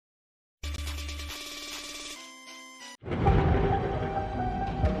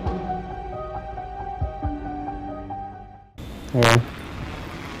Yeah.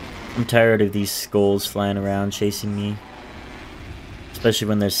 I'm tired of these skulls flying around chasing me. Especially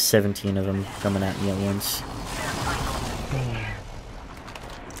when there's 17 of them coming at me at once.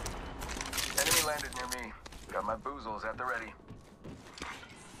 Enemy landed near me. Got my boozles at the ready.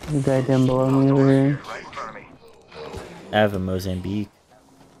 The guy down below me over here. Right in front of me. I have a Mozambique.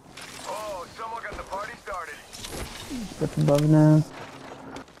 Oh, someone got the party started. What's above now?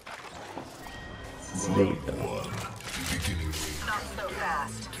 Here we go. Not so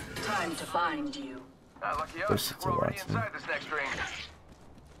fast. Time to find you. Lucky First us. it's a We're already Watson. inside this next ring.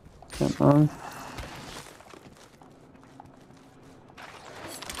 Come on.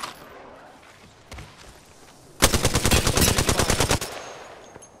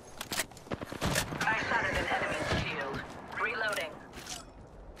 I shattered an enemy's shield. Reloading.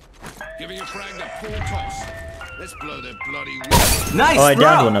 Giving a frag the full toss. Let's blow their bloody whistle. Nice Oh, I throw.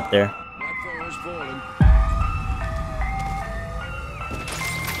 downed one up there. That foe has fallen.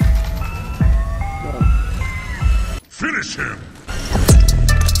 Finish him!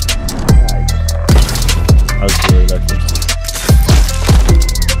 I was really lucky.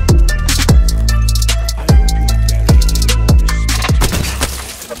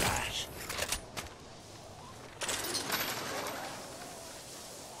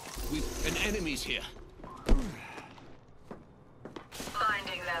 An enemy's here.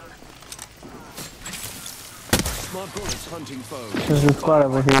 Finding them. Smart bullets hunting foes. There's a squad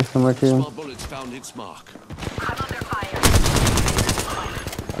over here somewhere too. Smart bullets found its mark. I'm under fire.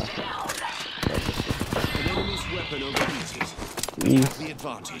 An enemy's weapon overheated. We Jeez. have the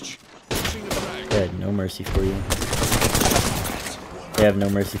advantage. Pushing a frag. They had no mercy for you. They have no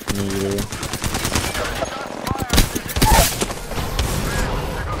mercy for me either.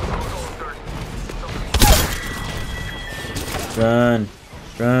 Run!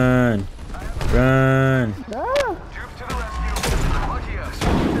 Run! Run! Troops to the rescue. Lucky us.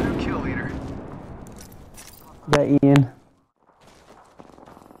 The new kill leader. That Ian.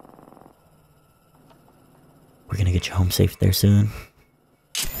 We're gonna get you home safe there soon.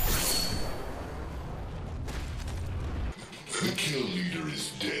 The kill leader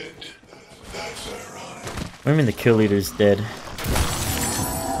is dead. That's ironic. What do you mean the kill leader's dead?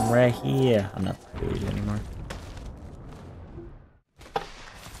 I'm right here. I'm not the kill leader anymore.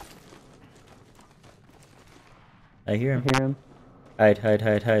 I hear him. Hear him? Hide, hide,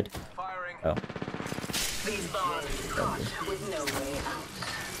 hide, hide. Firing. Oh. These bombs caught with no way out.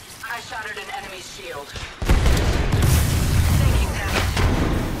 I shattered an enemy's shield. Taking damage.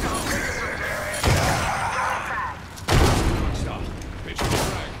 Stop. Pitch the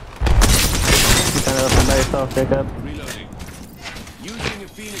frag. You kind of up by yourself, Jacob. Reloading. Using a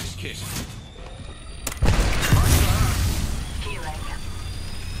Phoenix kit. Healing.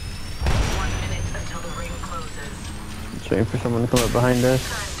 1 minute until the ring closes. Just waiting for someone to come up behind us.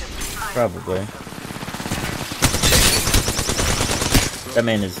 Probably. That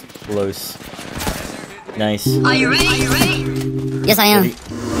man is close. Nice. Are you ready? Are you ready? Yes, I am.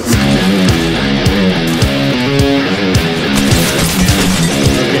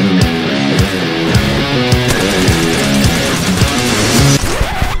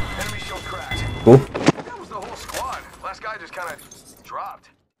 Enemy shield cracked. Cool. That was the whole squad. Last guy just kind of dropped.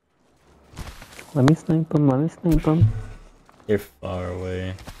 Let me snipe him, let me snipe him. They're far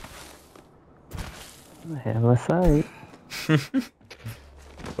away. I have a sight.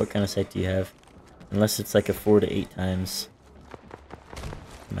 What kind of sight do you have? Unless it's like a 4 to 8 times.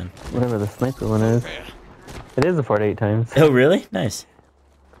 Come on. Whatever the sniper one is. It is a 4 to 8 times. Oh, really? Nice.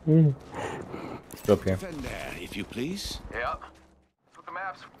 Yeah. Let's go up here. Defend there, if you please. Yep. With the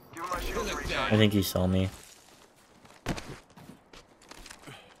maps. Give him my shield to I recharge. think he saw me.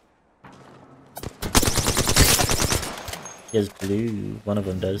 He has blue. One of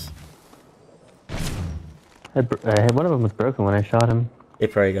them does. One of them was broken when I shot him. They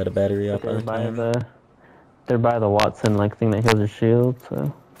probably got a battery up by They're the by time. they're by the Watson like thing that heals his shield,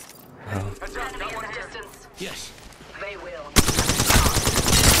 so. Heads up. Enemy in the distance. Yes. They will.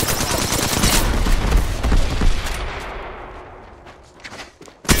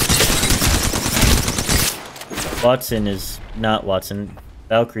 Watson is not Watson.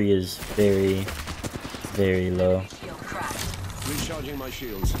 Valkyrie is very, very low. Shield cracked. Recharging my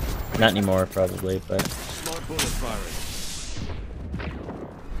shields. Not anymore, probably, but Smart bullet firing.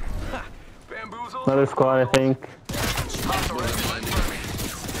 Bamboozle. Another squad, I think.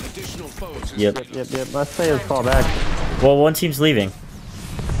 Additional foes. yep. Yep. Let's say let's fall back. Well, one team's leaving.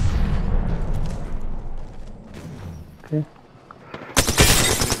 Okay.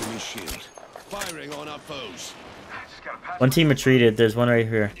 Enemy shield. Firing on our foes. got a patch. One team retreated. There's one right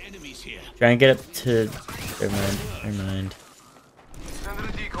here. Enemies here. Try and get up to. Never mind. Never mind. Sending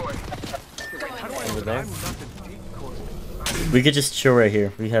a decoy. Over there. We could just chill right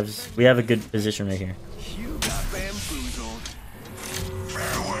here. We have a good position right here. You got bamboozled.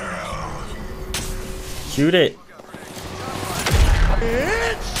 Shoot it.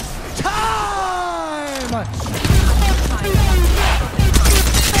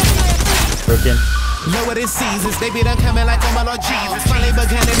 Broken. Lower the seasons, they be done coming like oh my Lord Jesus. Finally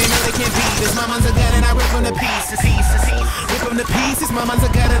begun and they know they can't beat us. Mama's a gun and I rip from the pieces. Rip from the pieces, mama's a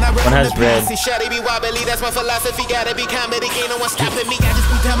gun and I rip One from has the red. pieces. Shawty be wobbly, that's my philosophy. Gotta be comedy, ain't no one stopping me. I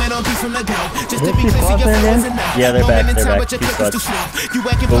just be coming on beat from the go. Just to be clear, see your flow is enough. Yeah, they're back, they're back. But Two squads.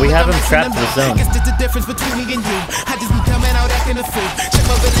 we have them trapped in the zone. Guess that's the difference between me and you. I just be coming out acting a fool. Check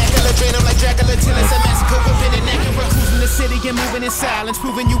my vernacular, drain them like Dracula till it's a massacre. Whipping and Acura, cruising the city and moving in silence.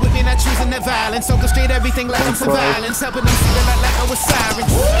 Proving you with me, not choosing that violence. Orchestrate everything like I'm surveillance. Helping them see the light like I was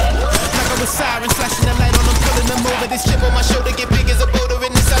sirens. Like I was sirens, flashing the light on them, pulling them over. This chip on my shoulder get big as a boulder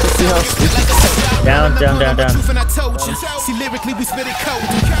in this outer cell. You feel like a soldier. Down, down, down, down. Truth and I told you. See, lyrically we spit it cold.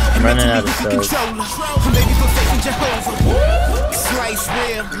 I'm running out of cells. Maybe for faith in Jehovah. Slice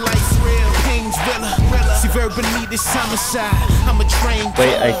real, lights real, pain's realer. See, verbally this homicide. I'm a trained.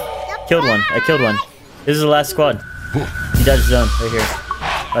 Wait, I killed one. I killed one. This is the last squad. He dodged zone right here.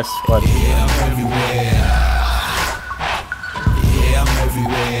 Last squad.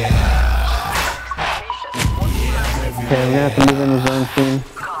 Okay, we're gonna have to move in the zone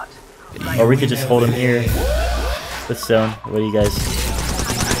soon. Or we could just hold him here. This zone. What do you guys?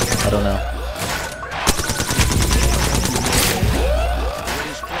 I don't know.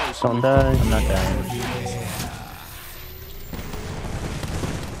 Don't die. I'm not dying.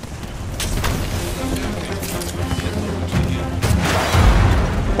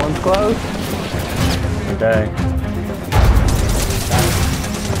 One's close. Don't die.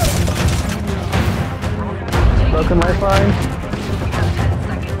 Broken lifeline.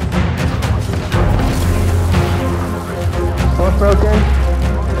 Both broken.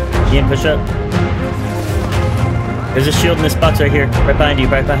 Ian, push up. There's a shield in this box right here. Right behind you,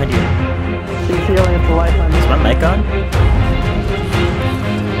 right behind you. She's healing at the lifeline. Is my mic on?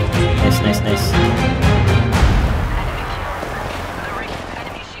 Nice, nice, nice.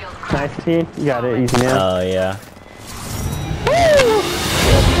 Nice team. You got it. Easy man. Oh, yeah.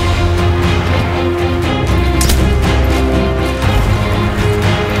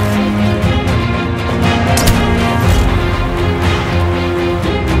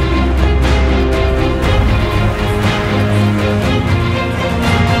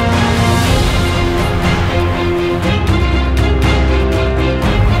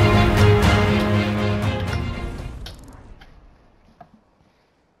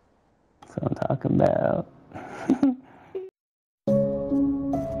 That's what I'm talking about.